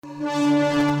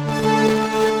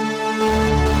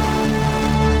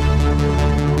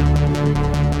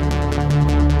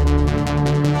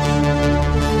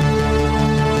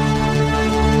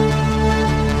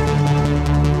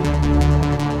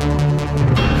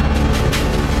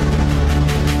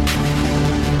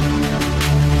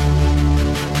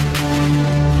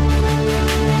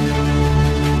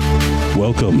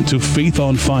Welcome to Faith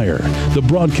on Fire, the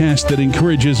broadcast that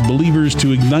encourages believers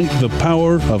to ignite the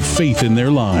power of faith in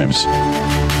their lives.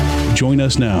 Join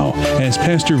us now as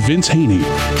Pastor Vince Haynie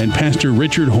and Pastor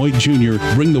Richard Hoyt Jr.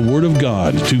 bring the Word of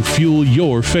God to fuel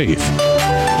your faith.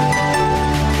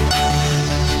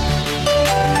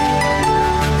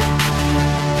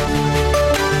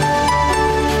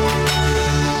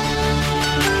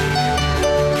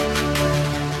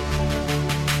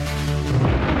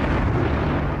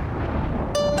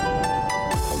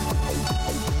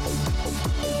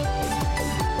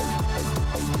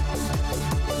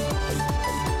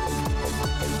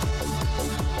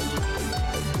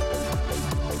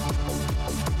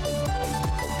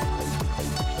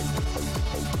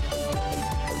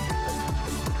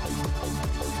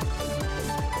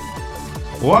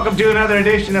 Welcome to another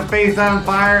edition of Faith on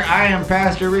Fire. I am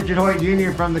Pastor Richard Hoyt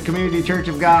Jr. from the Community Church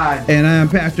of God. And I am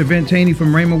Pastor Vince Haynie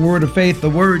from Rhema Word of Faith, the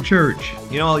Word Church.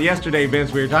 You know, yesterday,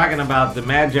 Vince, we were talking about the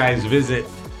Magi's visit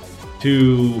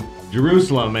to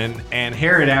Jerusalem, and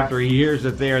Herod, after he hears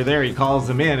that they are there, he calls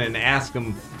them in and asks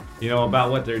them,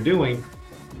 about what they're doing.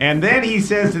 And then he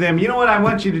says to them, you know what I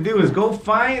want you to do is go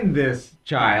find this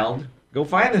child, go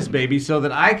find this baby so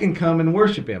that I can come and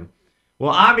worship him. Well,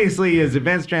 obviously, as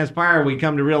events transpire, we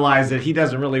come to realize that he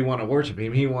doesn't really want to worship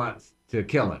him. He wants to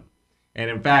kill him. And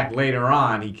in fact, later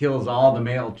on, he kills all the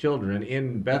male children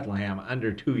in Bethlehem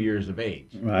under 2 years of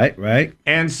age. Right.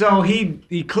 And so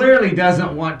he clearly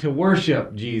doesn't want to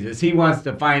worship Jesus. He wants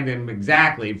to find him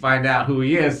find out who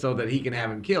he is so that he can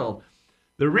have him killed.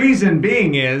 The reason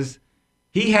being is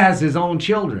he has his own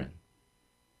children.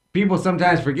 People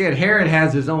sometimes forget Herod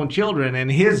has his own children, and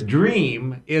his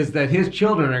dream is that his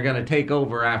children are going to take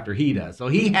over after he does. So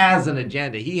he has an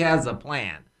agenda. He has a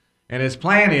plan. And his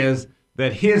plan is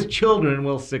that his children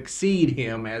will succeed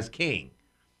him as king.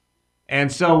 And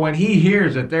so when he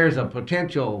hears that there's a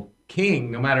potential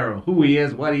king, no matter who he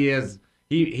is, what he is,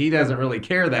 he doesn't really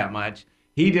care that much.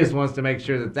 He just wants to make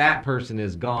sure that that person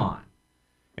is gone.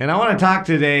 And I want to talk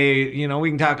today, we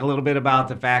can talk a little bit about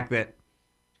the fact that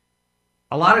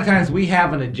a lot of times we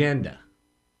have an agenda,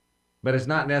 but it's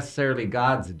not necessarily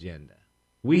God's agenda.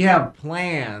 We have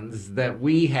plans that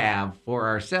we have for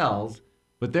ourselves,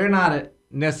 but they're not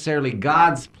necessarily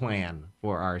God's plan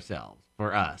for ourselves,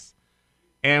 for us.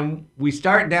 And we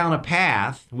start down a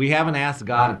path. We haven't asked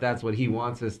God if that's what he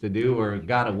wants us to do or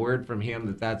got a word from him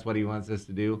that that's what he wants us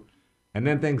to do. And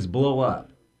then things blow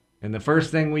up. And the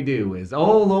first thing we do is,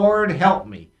 oh, Lord, help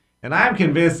me. And I'm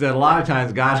convinced that a lot of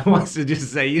times God wants to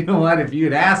just say, you know what, if you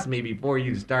had asked me before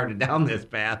you started down this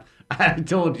path, I'd have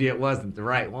told you it wasn't the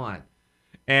right one.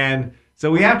 And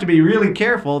so we have to be really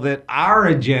careful that our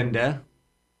agenda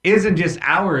isn't just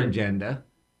our agenda.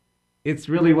 It's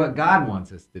really what God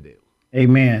wants us to do.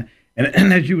 Amen. And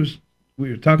as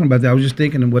we were talking about that, I was just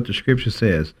thinking of what the scripture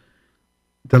says.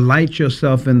 Delight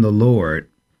yourself in the Lord,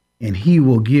 and he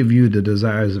will give you the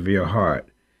desires of your heart.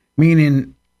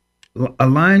 Meaning,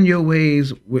 align your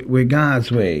ways with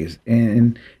God's ways.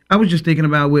 And I was just thinking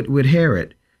about with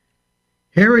Herod.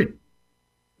 Herod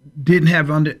didn't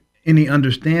have any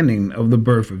understanding of the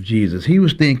birth of Jesus. He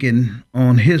was thinking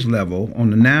on his level,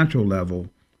 on the natural level,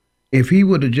 if he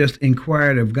would have just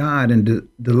inquired of God and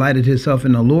delighted himself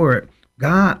in the Lord,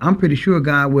 I'm pretty sure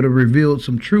God would have revealed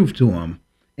some truth to him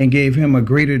and gave him a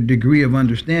greater degree of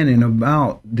understanding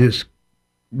about this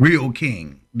real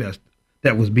king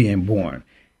that was being born.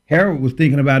 Herod was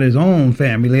thinking about his own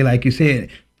family. Like you said,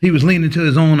 he was leaning to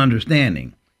his own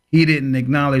understanding. He didn't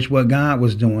acknowledge what God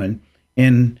was doing.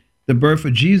 And the birth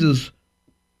of Jesus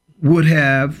would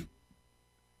have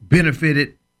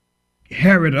benefited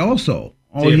Herod also.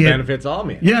 It benefits all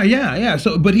men. Yeah.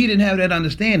 So, but he didn't have that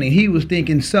understanding. He was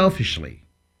thinking selfishly.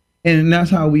 And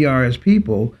that's how we are as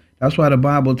people. That's why the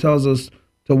Bible tells us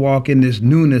to walk in this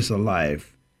newness of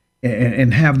life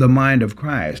and have the mind of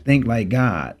Christ, think like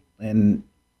God. And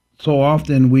so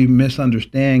often we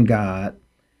misunderstand God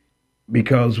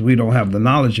because we don't have the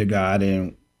knowledge of God,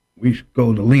 and we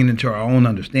go to lean into our own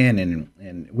understanding,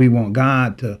 and we want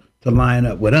God to line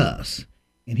up with us.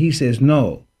 And he says,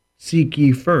 no, seek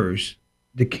ye first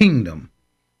the kingdom,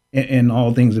 and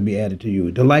all things will be added to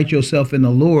you. Delight yourself in the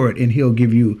Lord, and he'll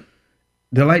give you.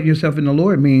 Delight yourself in the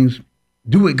Lord means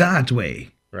do it God's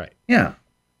way. Right. Yeah.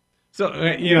 So,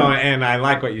 and I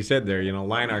like what you said there,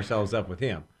 line ourselves up with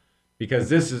him. because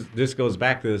this goes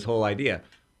back to this whole idea.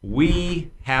 We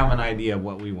have an idea of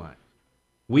what we want.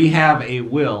 We have a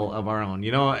will of our own,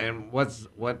 and what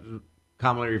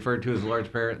commonly referred to as the Lord's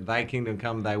Prayer, thy kingdom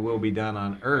come, thy will be done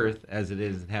on earth as it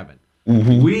is in heaven.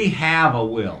 Mm-hmm. We have a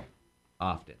will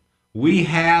often. We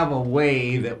have a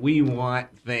way that we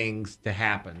want things to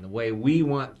happen, the way we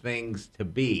want things to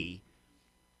be.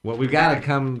 What we've got to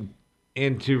come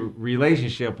into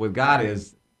relationship with God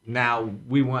is now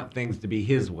we want things to be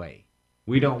his way.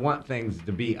 We don't want things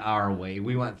to be our way.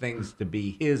 We want things to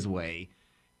be his way.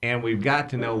 And we've got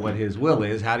to know what his will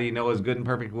is. How do you know his good and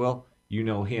perfect will? You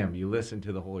know him. You listen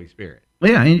to the Holy Spirit.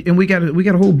 Yeah, and we got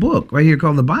a whole book right here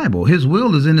called the Bible. His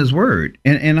will is in his word.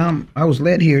 And I was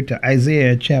led here to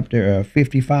Isaiah chapter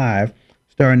 55,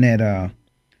 starting at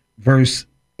verse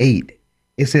 8.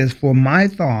 It says, "For my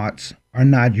thoughts are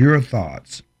not your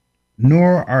thoughts,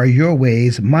 nor are your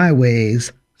ways my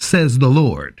ways, says the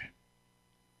Lord.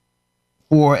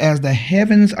 For as the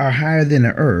heavens are higher than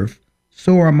the earth,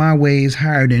 so are my ways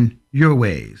higher than your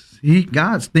ways."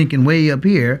 God's thinking way up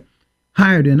here,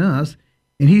 higher than us,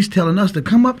 and he's telling us to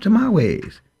come up to my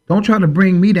ways. Don't try to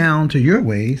bring me down to your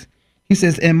ways. He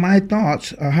says, "And my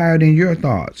thoughts are higher than your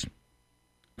thoughts.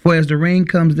 For as the rain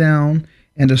comes down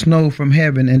and the snow from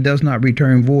heaven and does not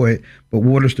return void, but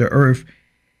waters the earth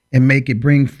and make it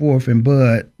bring forth and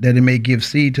bud, that it may give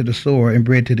seed to the sower and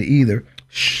bread to the eater,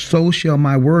 so shall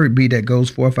my word be that goes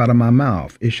forth out of my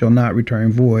mouth. It shall not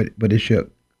return void, but it shall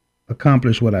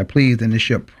accomplish what I please, and it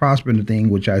shall prosper in the thing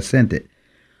which I sent it."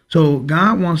 So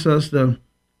God wants us to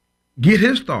get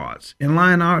his thoughts and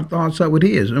line our thoughts up with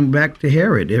his. And back to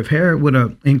Herod. If Herod would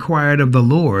have inquired of the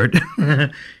Lord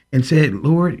and said,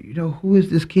 "Lord, who is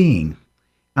this king?"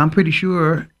 I'm pretty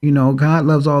sure, God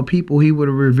loves all people. He would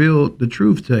have revealed the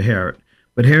truth to Herod.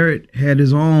 But Herod had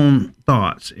his own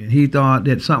thoughts, and he thought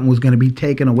that something was going to be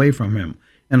taken away from him.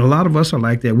 And a lot of us are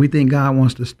like that. We think God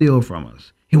wants to steal from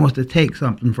us. He wants to take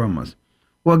something from us.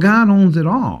 Well, God owns it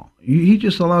all. He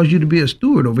just allows you to be a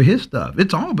steward over his stuff.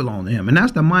 It's all belong to him. And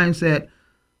that's the mindset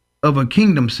of a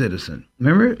kingdom citizen.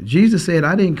 Remember, Jesus said,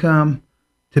 "I didn't come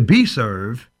to be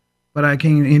served, but I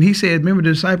came." And he said, remember,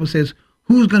 the disciple says,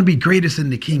 "Who's going to be greatest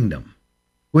in the kingdom?"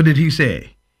 What did he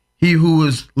say? He who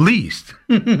is least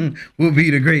will be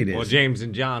the greatest. Well, James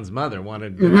and John's mother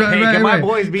wanted, can my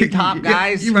boys be top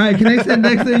guys? Right. Can they sit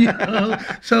next to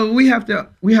you? So we have,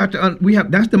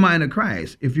 that's the mind of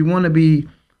Christ. If you want to be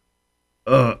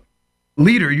a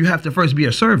leader, you have to first be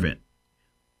a servant.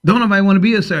 Don't nobody want to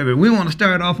be a servant. We want to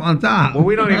start off on top. Well,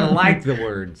 we don't even like the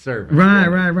word servant.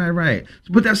 Right.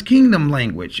 But that's kingdom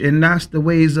language, and that's the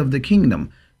ways of the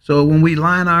kingdom. So when we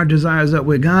line our desires up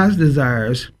with God's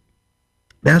desires,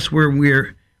 that's where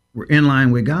we're in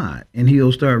line with God, and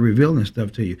he'll start revealing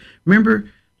stuff to you. Remember,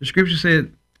 the scripture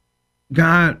said,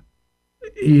 God,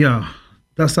 he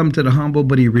does something to the humble,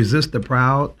 but he resists the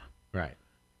proud. Right.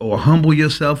 Or humble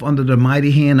yourself under the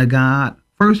mighty hand of God.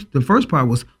 The first part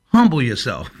was humble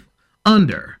yourself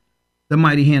under the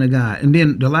mighty hand of God. And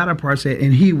then the latter part said,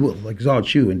 and he will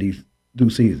exalt you in due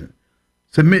season.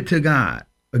 Submit to God.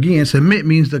 Again, submit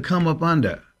means to come up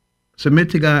under.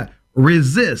 Submit to God.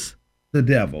 Resist the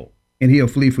devil, and he'll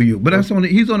flee for you. But he's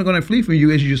only going to flee from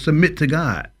you as you submit to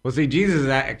God. Well, see, Jesus is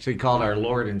actually called our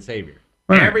Lord and Savior.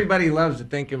 Right. Everybody loves to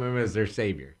think of him as their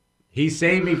Savior. He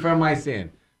saved me from my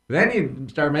sin. Then you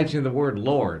start mentioning the word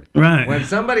Lord. Right. When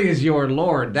somebody is your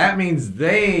Lord, that means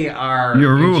they are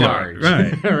your in ruler. Charge.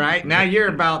 Right. Right? Now you're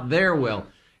about their will.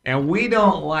 And we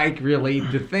don't like really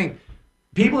to think.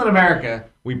 People in America,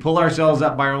 we pull ourselves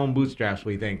up by our own bootstraps.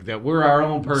 We think that we're our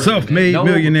own person. Self-made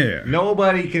millionaire.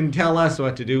 Nobody can tell us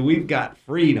what to do. We've got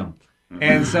freedom.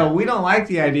 And so we don't like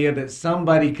the idea that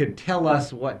somebody could tell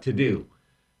us what to do.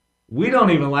 We don't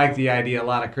even like the idea, a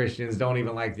lot of Christians don't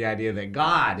even like the idea that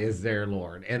God is their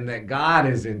Lord and that God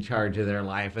is in charge of their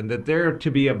life and that they're to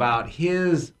be about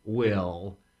his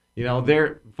will.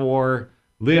 Therefore,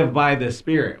 live by the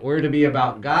Spirit. We're to be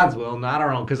about God's will, not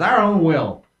our own. Because our own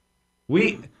will,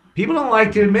 people don't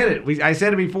like to admit it. I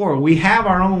said it before. We have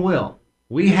our own will.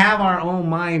 We have our own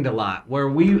mind a lot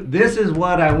where this is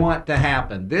what I want to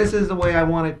happen. This is the way I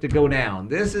want it to go down.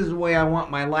 This is the way I want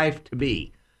my life to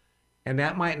be. And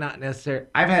that might not necessarily...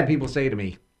 I've had people say to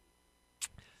me,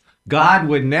 God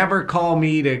would never call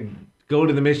me to go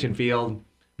to the mission field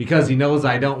because he knows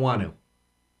I don't want to.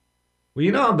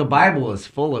 Well, the Bible is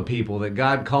full of people that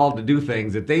God called to do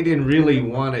things that they didn't really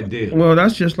want to do. Well,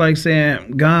 that's just like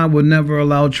saying God would never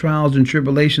allow trials and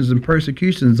tribulations and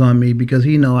persecutions on me because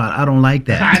he know I don't like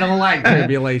that. I don't like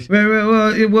tribulation.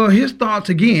 Well, his thoughts,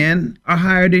 again, are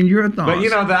higher than your thoughts.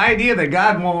 But, the idea that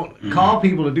God won't call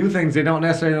people to do things they don't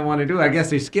necessarily want to do, I guess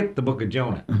they skipped the book of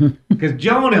Jonah. Because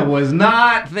Jonah was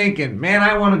not thinking, man,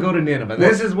 I want to go to Nineveh.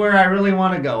 This is where I really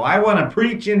want to go. I want to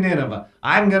preach in Nineveh.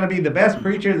 I'm going to be the best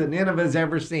preacher that Nineveh's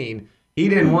ever seen. He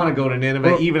didn't want to go to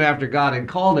Nineveh even after God had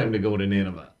called him to go to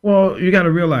Nineveh. Well, you got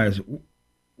to realize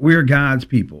we're God's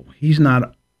people.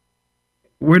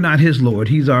 We're not his Lord.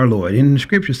 He's our Lord. And the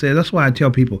scripture says, that's why I tell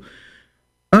people,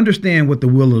 understand what the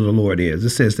will of the Lord is.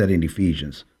 It says that in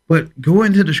Ephesians. But go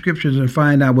into the scriptures and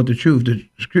find out what the truth.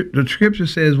 The scripture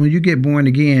says when you get born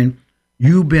again,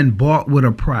 you've been bought with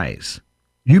a price.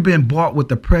 You've been bought with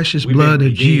the precious blood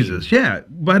of Jesus. Yeah,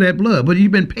 by that blood. But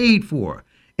you've been paid for.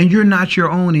 And you're not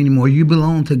your own anymore. You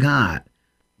belong to God.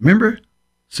 Remember?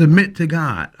 Submit to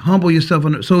God. Humble yourself.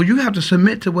 So you have to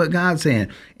submit to what God's saying.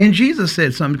 And Jesus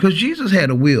said something because Jesus had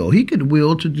a will. He could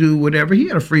will to do whatever. He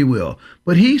had a free will.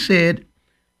 But he said,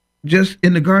 just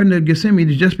in the Garden of Gethsemane,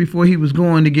 just before he was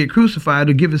going to get crucified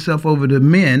or give himself over to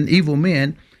men, evil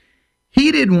men,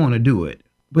 he didn't want to do it.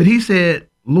 But he said,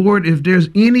 Lord, if there's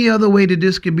any other way that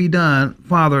this could be done,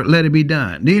 Father, let it be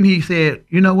done. Then he said,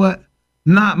 you know what?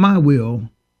 Not my will,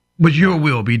 but your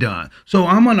will be done. So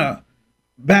I'm going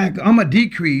to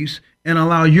decrease and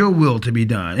allow your will to be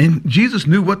done. And Jesus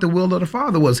knew what the will of the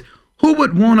Father was. Who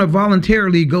would want to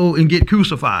voluntarily go and get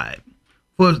crucified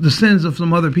for the sins of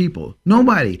some other people?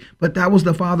 Nobody. But that was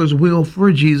the Father's will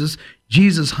for Jesus.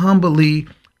 Jesus humbly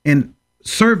and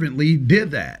servantly did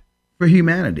that for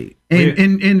humanity.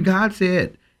 And God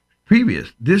said,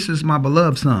 this is my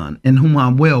beloved Son in whom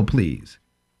I'm well pleased.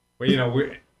 Well,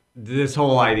 this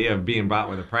whole idea of being bought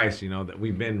with a price, that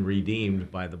we've been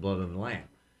redeemed by the blood of the Lamb.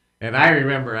 And I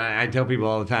remember, I tell people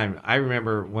all the time, I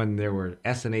remember when there were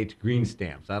S&H green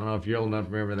stamps. I don't know if you're old enough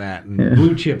to remember that. And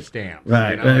blue chip stamps.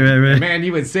 Right. Man,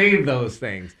 you would save those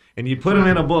things. And you put them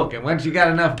in a book. And once you got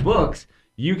enough books,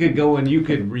 you could go and you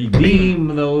could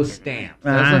redeem those stamps.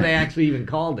 That's what they actually even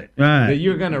called it. Right. That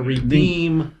you're going to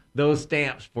redeem those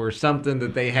stamps for something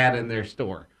that they had in their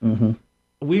store. Mm-hmm.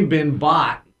 We've been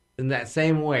bought in that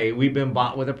same way. We've been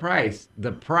bought with a price.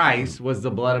 The price was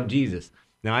the blood of Jesus.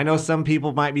 Now, I know some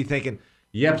people might be thinking,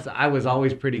 yep, I was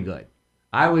always pretty good.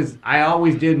 I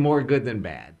always did more good than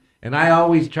bad. And I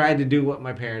always tried to do what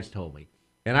my parents told me.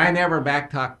 And I never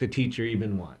backtalked the teacher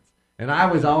even once. And I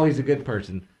was always a good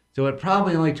person. So it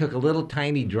probably only took a little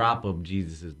tiny drop of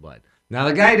Jesus' blood. Now,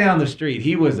 the guy down the street,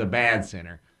 he was a bad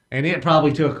sinner. And it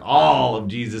probably took all of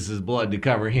Jesus' blood to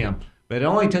cover him. But it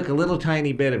only took a little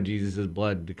tiny bit of Jesus'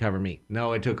 blood to cover me.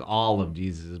 No, it took all of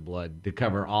Jesus' blood to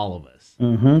cover all of us.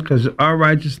 Because our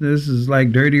righteousness is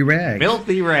like dirty rags.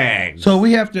 Filthy rags. So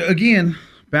we have to, again,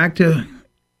 back to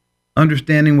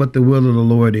understanding what the will of the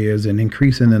Lord is and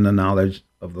increasing in the knowledge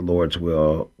of the Lord's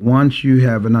will. Once you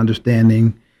have an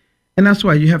understanding, and that's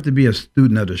why you have to be a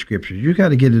student of the scriptures. You got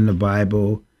to get in the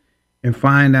Bible and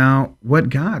find out what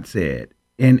God said.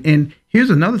 And here's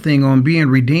another thing on being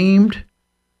redeemed.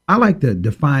 I like to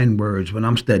define words when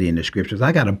I'm studying the scriptures.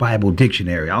 I got a Bible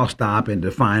dictionary. I'll stop and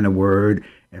define a word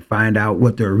and find out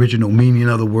what the original meaning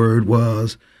of the word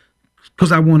was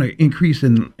because I want to increase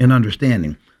in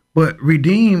understanding. But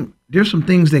redeem, there's some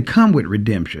things that come with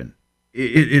redemption.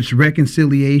 It's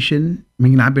reconciliation. I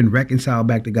mean, I've been reconciled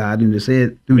back to God and it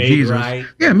said through made Jesus. Right.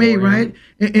 Yeah, made right.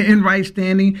 In right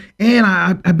standing. And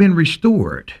I've been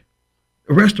restored.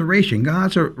 Restoration.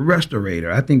 God's a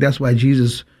restorator. I think that's why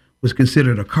Jesus was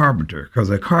considered a carpenter,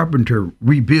 because a carpenter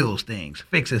rebuilds things,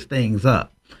 fixes things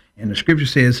up. And the scripture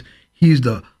says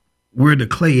we're the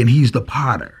clay and he's the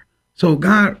potter. So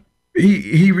God,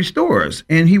 he restores,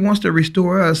 and he wants to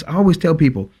restore us. I always tell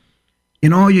people,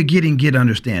 in all you're getting, get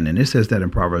understanding. It says that in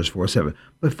Proverbs 4:7.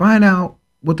 But find out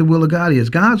what the will of God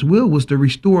is. God's will was to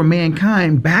restore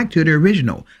mankind back to the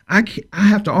original. I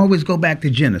have to always go back to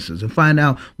Genesis and find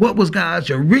out what was God's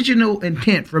original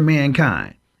intent for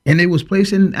mankind. And it was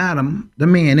placing Adam, the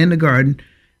man, in the garden,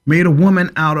 made a woman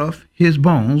out of his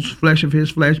bones, flesh of his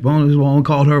flesh, bone of his bone,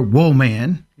 called her Woe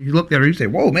Man. He looked at her, he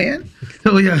said, Whoa, man.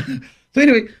 So, yeah. So,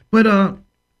 anyway, but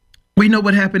we know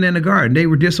what happened in the garden. They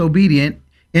were disobedient,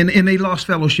 and they lost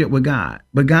fellowship with God.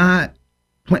 But God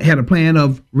had a plan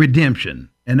of redemption,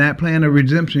 and that plan of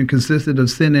redemption consisted of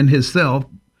sending himself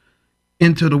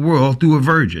into the world through a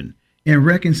virgin and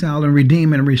reconciling,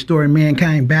 redeeming, and restoring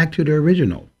mankind back to the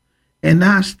original. And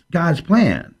that's God's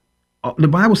plan. The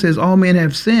Bible says all men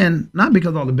have sinned, not because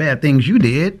of all the bad things you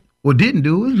did or didn't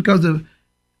do. It's because of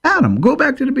Adam. Go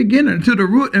back to the beginning, to the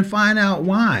root, and find out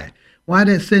why. Why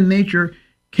that sin nature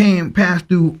passed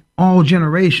through all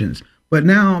generations. But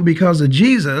now, because of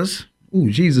Jesus,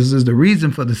 Jesus is the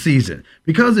reason for the season.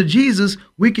 Because of Jesus,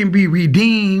 we can be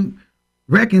redeemed,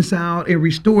 reconciled, and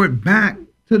restored back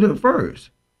to the first.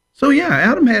 So yeah,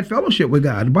 Adam had fellowship with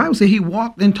God. The Bible said he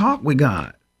walked and talked with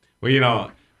God.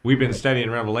 Well, we've been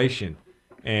studying Revelation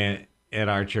at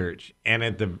our church, and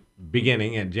at the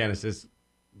beginning, at Genesis,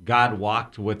 God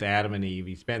walked with Adam and Eve.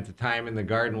 He spent the time in the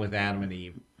garden with Adam and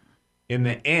Eve. In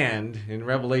the end, in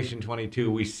Revelation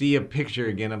 22, we see a picture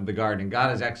again of the garden.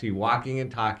 God is actually walking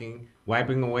and talking,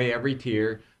 wiping away every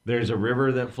tear. There's a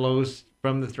river that flows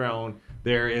from the throne.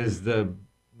 There is the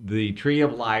tree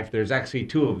of life. There's actually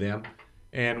two of them.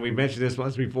 And we mentioned this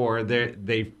once before.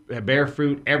 They bear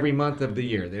fruit every month of the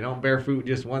year. They don't bear fruit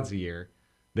just once a year.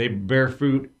 They bear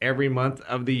fruit every month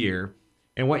of the year.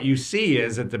 And what you see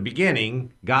is at the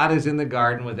beginning, God is in the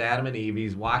garden with Adam and Eve.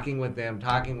 He's walking with them,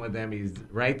 talking with them. He's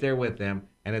right there with them.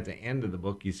 And at the end of the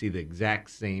book, you see the exact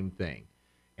same thing.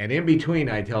 And in between,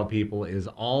 I tell people, is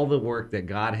all the work that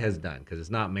God has done, because it's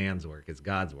not man's work, it's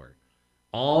God's work.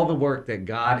 All the work that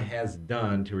God has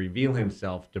done to reveal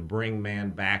himself to bring man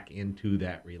back into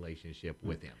that relationship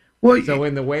with him. Well, so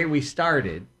in the way we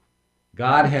started,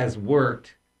 God has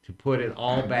worked to put it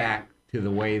all back to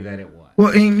the way that it was.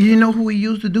 Well, and you know who he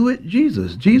used to do it?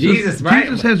 Jesus. Jesus, right?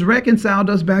 Jesus has reconciled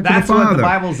us back to the Father. That's what the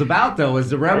Bible's about, though, is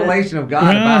the revelation of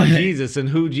God about Jesus and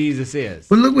who Jesus is.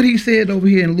 But look what he said over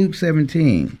here in Luke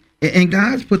 17. And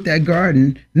God's put that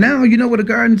garden. Now, you know where the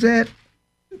garden's at?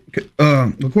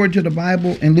 According to the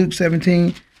Bible in Luke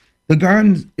 17, the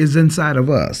garden is inside of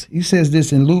us. He says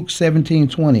this in Luke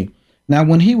 17:20. Now,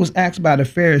 when he was asked by the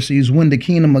Pharisees when the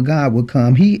kingdom of God would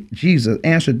come, Jesus,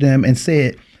 answered them and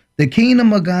said, "The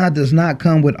kingdom of God does not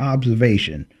come with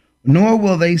observation, nor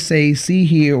will they say, see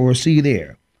here or see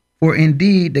there. For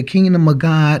indeed, the kingdom of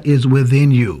God is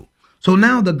within you." So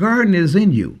now the garden is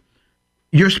in you.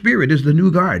 Your spirit is the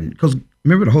new garden, because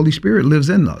remember, the Holy Spirit lives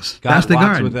in us. God That's the walks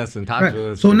garden. with us and talks with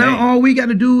us. So today. now all we got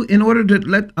to do in order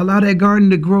to allow that garden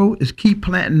to grow is keep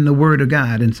planting the word of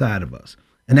God inside of us.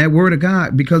 And that word of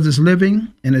God, because it's living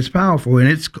and it's powerful, and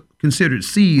it's considered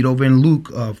seed over in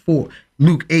Luke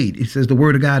 8, it says the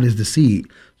word of God is the seed.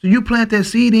 So you plant that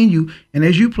seed in you, and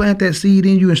as you plant that seed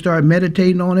in you and start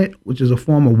meditating on it, which is a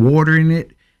form of watering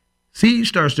it, seed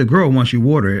starts to grow once you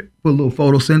water it. Put a little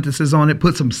photosynthesis on it,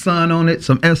 put some sun on it,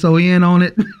 some SON on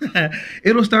it.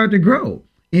 It'll start to grow,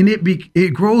 and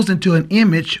it grows into an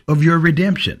image of your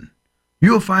redemption.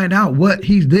 You'll find out what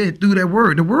he did through that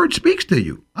word. The word speaks to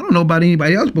you. I don't know about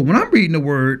anybody else, but when I'm reading the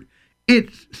word,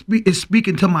 it's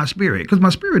speaking to my spirit, because my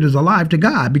spirit is alive to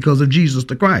God because of Jesus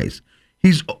the Christ.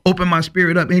 He's opened my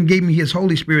spirit up and gave me his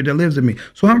Holy Spirit that lives in me.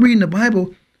 So I'm reading the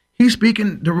Bible. He's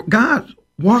speaking to God,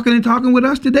 walking and talking with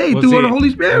us today through the Holy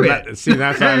Spirit. That's what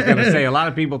I was going to say. A lot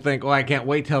of people think, I can't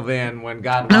wait till then when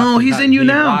God walks. No, he's in you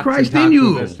now. Christ in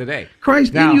you. Today.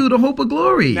 Christ in you, the hope of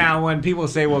glory. Now, when people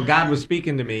say, God was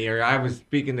speaking to me, or I was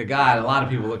speaking to God, a lot of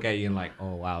people look at you and like,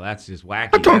 oh, wow, that's just wacky.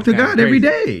 I talk to God every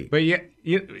day. But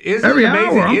isn't every it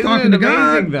amazing? hour, I'm talking to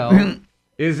God. Though,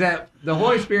 is that the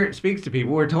Holy Spirit speaks to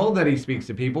people. We're told that he speaks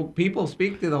to people. People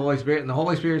speak to the Holy Spirit, and the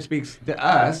Holy Spirit speaks to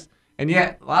us. And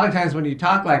yet, a lot of times when you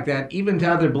talk like that, even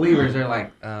to other believers, they're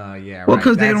like, yeah, well,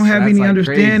 because they don't have any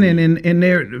understanding. And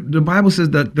the Bible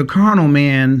says that the carnal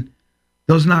man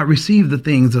does not receive the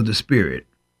things of the Spirit,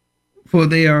 for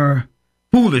they are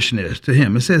foolishness to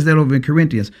him. It says that over in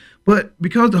Corinthians. But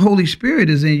because the Holy Spirit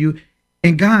is in you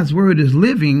and God's word is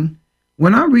living,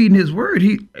 when I'm reading his word,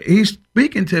 he's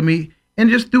speaking to me. And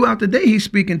just throughout the day, he's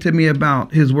speaking to me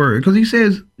about his word. Because he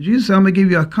says, Jesus said, I'm going to give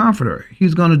you a comforter.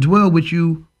 He's going to dwell with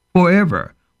you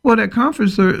forever. Well, that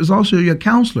comforter is also your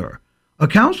counselor. A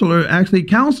counselor actually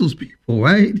counsels people,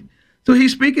 right? So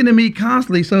he's speaking to me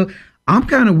constantly. So I'm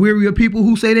kind of weary of people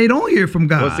who say they don't hear from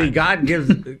God. Well, see, God gives,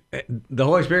 the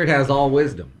Holy Spirit has all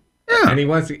wisdom. Yeah. And he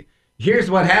wants to, here's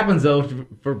what happens, though,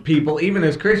 for people, even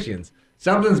as Christians.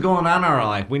 Something's going on in our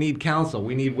life. We need counsel.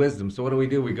 We need wisdom. So what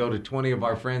do? We go to 20 of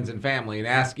our friends and family and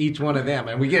ask each one of them.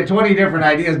 And we get 20 different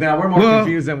ideas. Now, we're more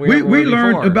confused than we ever were before. We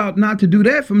learned about not to do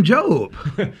that from Job.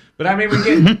 But, I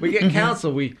mean, we get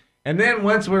counsel. And then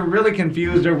once we're really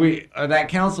confused or that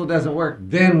counsel doesn't work,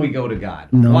 then we go to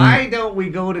God. No. Why don't we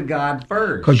go to God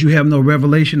first? Because you have no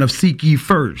revelation of seek ye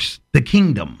first the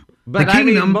kingdom. But I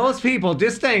mean, most people,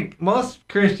 just think, most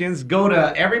Christians go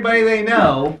to everybody they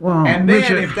know, and then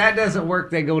Richard, if that doesn't work,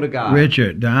 they go to God.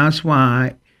 Richard, that's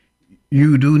why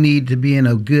you do need to be in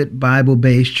a good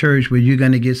Bible-based church where you're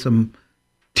going to get some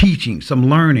teaching, some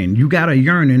learning. You got a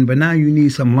yearning, but now you need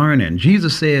some learning.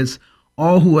 Jesus says,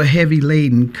 all who are heavy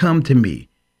laden, come to me.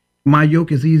 My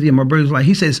yoke is easy and my burden is light.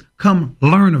 He says, come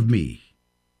learn of me.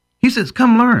 He says,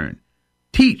 come learn.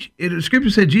 Teach. The scripture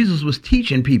said Jesus was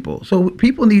teaching people. So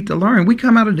people need to learn. We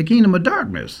come out of the kingdom of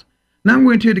darkness. Now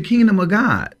we're into the kingdom of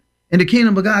God. And the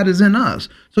kingdom of God is in us.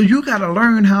 So you got to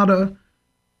learn how to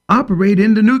operate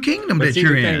in the new kingdom that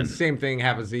you're in. Same thing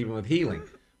happens even with healing.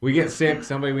 We get sick.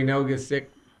 Somebody we know gets sick.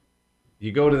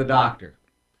 You go to the doctor.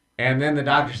 And then the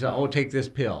doctor says, oh, take this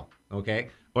pill. Okay?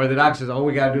 Or the doctor says, oh,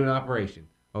 we got to do an operation.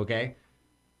 Okay?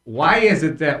 Why is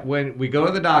it that when we go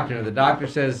to the doctor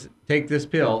says, take this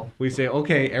pill, we say,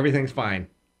 okay, everything's fine.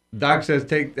 The doctor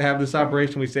says, have this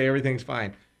operation, we say everything's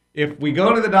fine. If we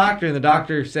go to the doctor and the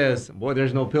doctor says, boy,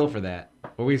 there's no pill for that,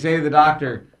 or we say to the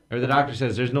doctor, or the doctor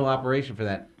says, there's no operation for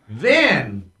that,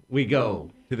 then we go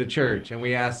to the church and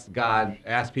we ask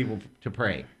people to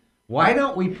pray. Why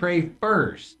don't we pray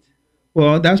first?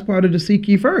 Well, that's part of the seek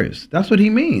ye first. That's what he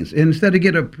means. Instead of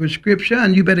get a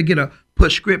prescription, you better get a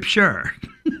prescripture.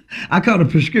 I call it a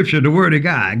prescription, the word of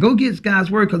God. Go get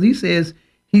God's word, because he says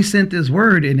he sent his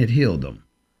word and it healed them.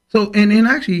 So, and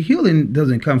actually healing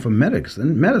doesn't come from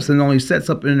medicine. Medicine only sets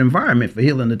up an environment for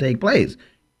healing to take place.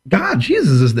 God,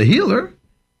 Jesus is the healer.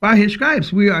 By his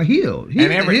stripes, we are healed.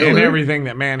 And everything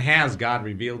that man has, God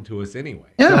revealed to us anyway.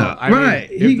 Yeah, so, right.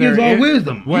 He gives all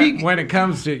wisdom. When it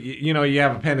comes to, you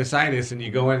have appendicitis and you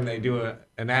go in and they do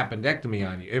an appendectomy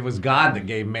on you. It was God that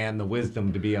gave man the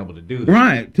wisdom to be able to do that.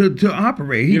 Right, to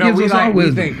operate. He gives us all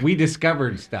wisdom. We think we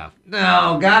discovered stuff.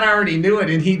 No, God already knew it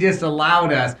and he just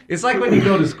allowed us. It's like when you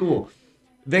go to school.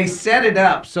 They set it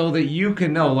up so that you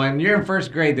can know. When you're in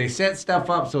first grade, they set stuff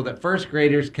up so that first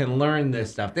graders can learn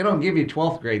this stuff. They don't give you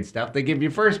 12th grade stuff. They give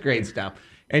you first grade stuff.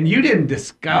 And you didn't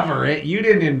discover it. You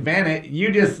didn't invent it.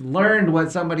 You just learned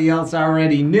what somebody else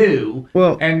already knew.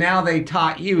 And now they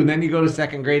taught you. And then you go to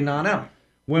second grade and on up.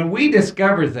 When we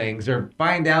discover things or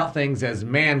find out things as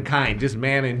mankind, just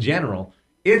man in general,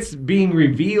 it's being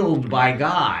revealed by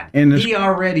God. And he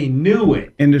already knew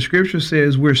it. And the scripture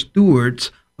says we're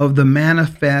stewards of the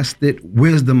manifested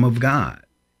wisdom of God.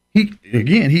 He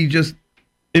just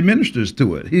administers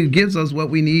to it. He gives us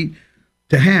what we need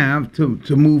to have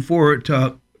to move forward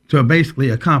to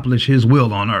basically accomplish his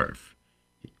will on earth.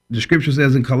 The scripture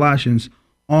says in Colossians,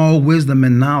 all wisdom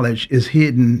and knowledge is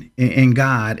hidden in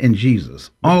God and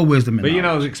Jesus. All wisdom and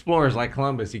knowledge. But explorers like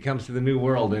Columbus, he comes to the New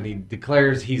World and he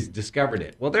declares he's discovered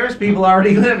it. Well, there's people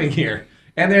already living here.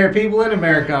 And there are people in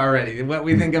America already, what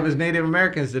we think of as Native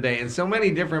Americans today. In so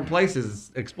many different places,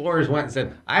 explorers went and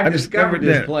said, I've discovered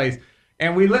this place.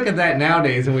 And we look at that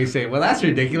nowadays and we say, well, that's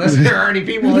ridiculous. There are already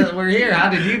people that were here. How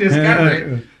did you discover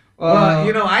it?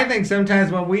 Well, I think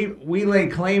sometimes when we lay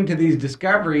claim to these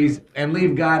discoveries and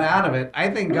leave God out of it, I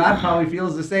think God probably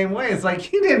feels the same way. It's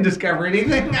like, you didn't discover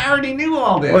anything. I already knew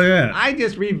all this. Oh, yeah.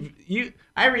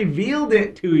 I revealed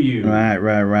it to you.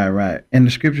 Right. And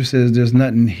the scripture says there's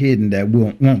nothing hidden that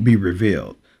won't be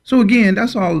revealed. So again,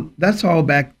 that's all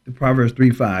back to Proverbs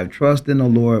 3:5. Trust in the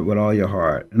Lord with all your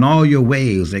heart and all your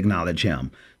ways acknowledge him.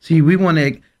 See,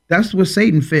 that's where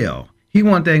Satan fell. He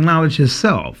wanted to acknowledge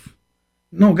himself.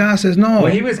 No, God says no.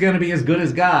 Well, he was going to be as good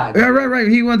as God. Right.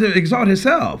 He wanted to exalt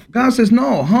himself. God says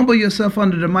no. Humble yourself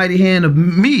under the mighty hand of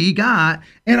me, God,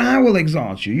 and I will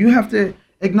exalt you. You have to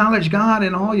acknowledge God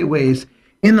in all your ways.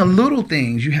 In the little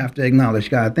things, you have to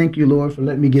acknowledge God. Thank you, Lord, for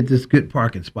letting me get this good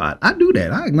parking spot. I do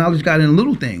that. I acknowledge God in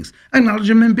little things. I acknowledge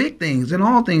him in big things, in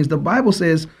all things. The Bible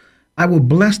says, I will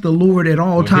bless the Lord at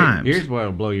all times. Here's what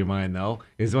will blow your mind, though,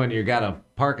 is when you got a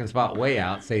parking spot way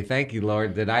out, say, thank you,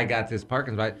 Lord, that I got this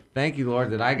parking spot. Thank you,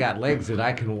 Lord, that I got legs that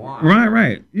I can walk.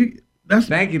 Right.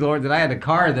 Thank you, Lord, that I had a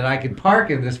car that I could park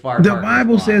in this far. The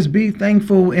Bible says, be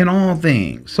thankful in all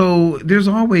things. So there's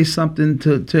always something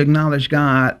to acknowledge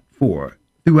God for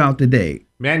throughout the day.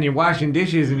 Man, you're washing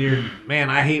dishes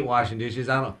and I hate washing dishes.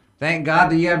 Thank God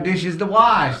that you have dishes to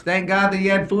wash. Thank God that you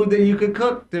had food that you could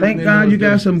cook. Thank God you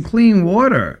got some clean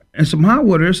water and some hot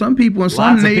water. Some people in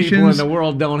some nations. Lots of people in the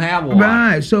world don't have water.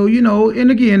 Right. So, and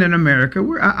again, in America,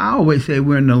 I always say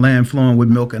we're in the land flowing with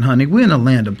milk and honey. We're in the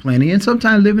land of plenty. And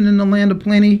sometimes living in the land of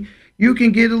plenty, you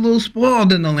can get a little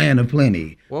spoiled in the land of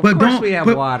plenty. Well, of course we have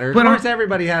water. Of course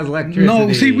everybody has electricity.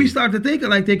 No, see, we start to think it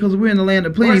like that because we're in the land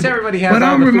of plenty. Of course everybody has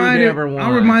all the food they ever want.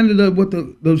 I'm reminded of what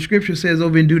the scripture says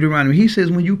over in Deuteronomy. He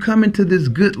says, when you come into this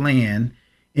good land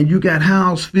and you got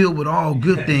house filled with all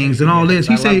good things and all this,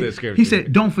 he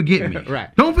said, don't forget me.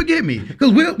 Right. Don't forget me.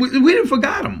 Because we didn't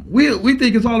forget him. We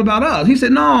think it's all about us. He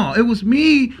said, no, it was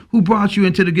me who brought you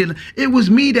into the good land. It was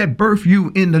me that birthed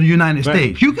you in the United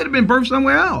States. You could have been birthed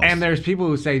somewhere else. And there's people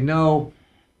who say, no,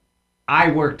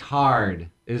 I worked hard.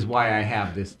 is why I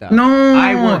have this stuff. No,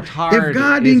 I worked hard. If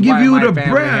God is didn't give why you my the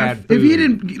family breath, had if He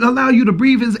food. didn't allow you to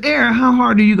breathe His air, how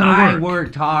hard are you going to work? I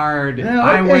worked hard. Yeah,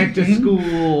 I okay. went to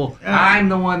school. I'm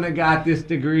the one that got this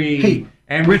degree. Hey,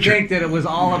 and Richard. we think that it was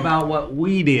all about what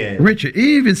we did. Richard, it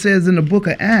even says in the book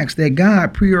of Acts that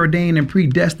God preordained and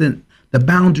predestined the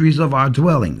boundaries of our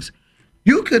dwellings.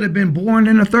 You could have been born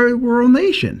in a third world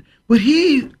nation, but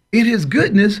He, in His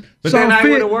goodness, But saw then I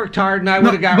fit. would have worked hard and I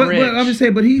would have got rich. But I'm just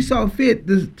saying, but He saw fit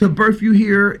to birth you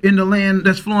here in the land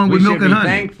that's flowing We with milk should and be honey.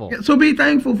 thankful. Yeah, so be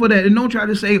thankful for that, and don't try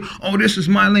to say, "Oh, this is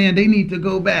my land. They need to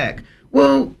go back."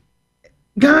 Well,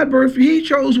 God birthed you. He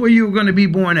chose where you were going to be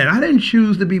born at. I didn't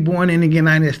choose to be born in the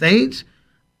United States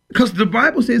because the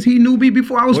Bible says He knew me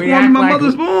before I was We formed act in my like-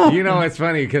 mother's womb. You know, it's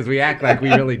funny because we act like we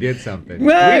really did something.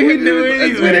 Right. We didn't do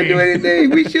anything. We didn't do anything.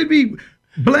 We should be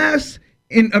blessed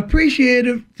and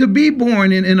appreciative to be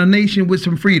born in a nation with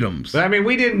some freedoms. But I mean,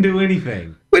 we didn't do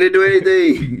anything. We didn't do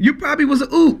anything. You probably was an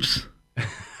oops.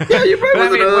 Yeah, you probably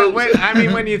But was an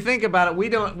oops. when you think about it, we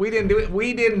didn't do it.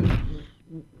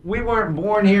 We weren't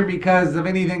born here because of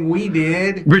anything we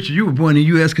did. Richard, you were born in the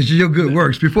U.S. because of your good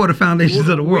works before the foundations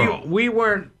of the world.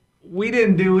 We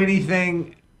didn't do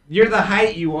anything. You're the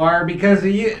height you are because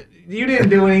of you. You didn't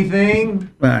do anything.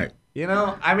 Right. You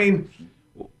know, I mean,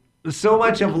 so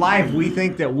much of life we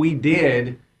think that we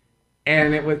did,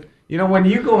 and it was, you know, when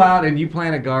you go out and you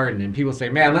plant a garden and people say,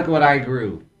 man, look what I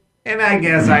grew. And I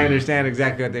guess I understand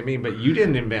exactly what they mean, but you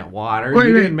didn't invent water. Wait,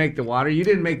 you wait. didn't make the water. You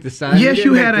didn't make the sun. Yes,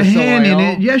 you didn't had a make the hand in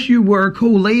soil. it. Yes, you were a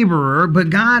co-laborer, but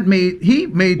God made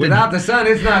Without the sun,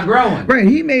 it's not growing. right.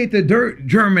 He made the dirt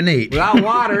germinate. Without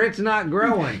water, it's not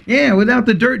growing. Yeah, without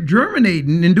the dirt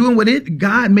germinating and doing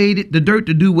God made it, the dirt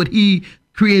to do what He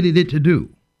created it to do.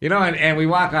 You know, and we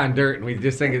walk on dirt and we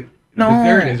just think No. the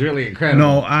dirt is really incredible.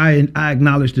 No, I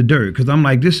acknowledge the dirt because I'm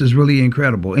like, this is really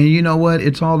incredible. And you know what?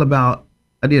 It's all about,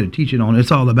 I did a teaching on it.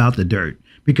 It's all about the dirt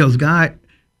because God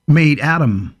made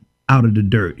Adam out of the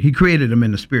dirt. He created him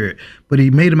in the spirit, but He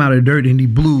made him out of the dirt and He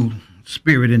blew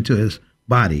spirit into his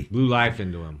body. Blew life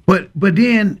into him. But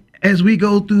then as we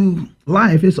go through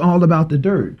life, it's all about the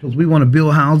dirt because we want to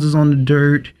build houses on the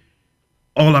dirt.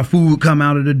 All our food come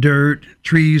out of the dirt.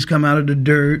 Trees come out of the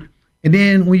dirt. And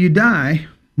then when you die,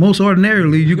 most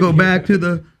ordinarily, you go back to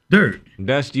the dirt.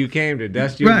 Dust you came to,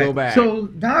 dust you go back. So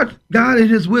God in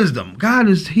His wisdom,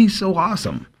 He's so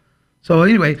awesome. So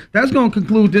anyway, that's going to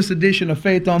conclude this edition of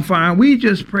Faith on Fire. We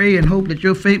just pray and hope that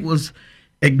your faith was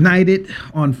ignited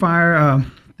on fire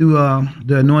through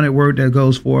the anointed word that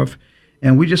goes forth.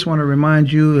 And we just want to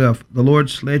remind you, if the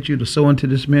Lord's led you to sow into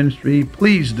this ministry,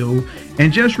 please do.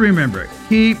 And just remember,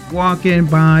 keep walking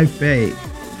by faith.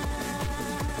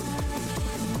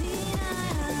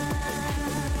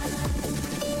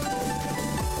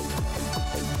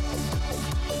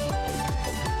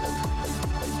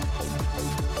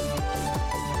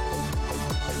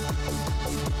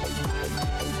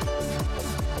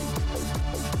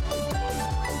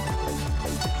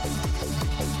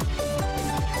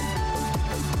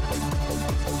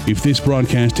 If this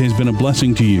broadcast has been a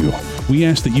blessing to you, we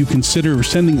ask that you consider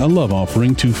sending a love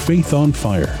offering to Faith on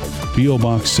Fire, P.O.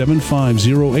 Box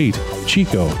 7508,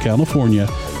 Chico, California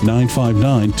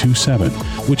 95927,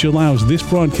 which allows this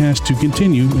broadcast to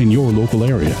continue in your local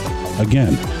area.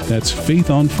 Again, that's Faith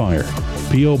on Fire,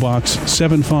 P.O. Box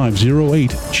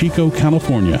 7508, Chico,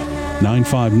 California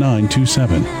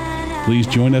 95927. Please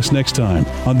join us next time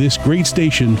on this great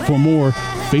station for more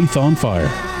Faith on Fire.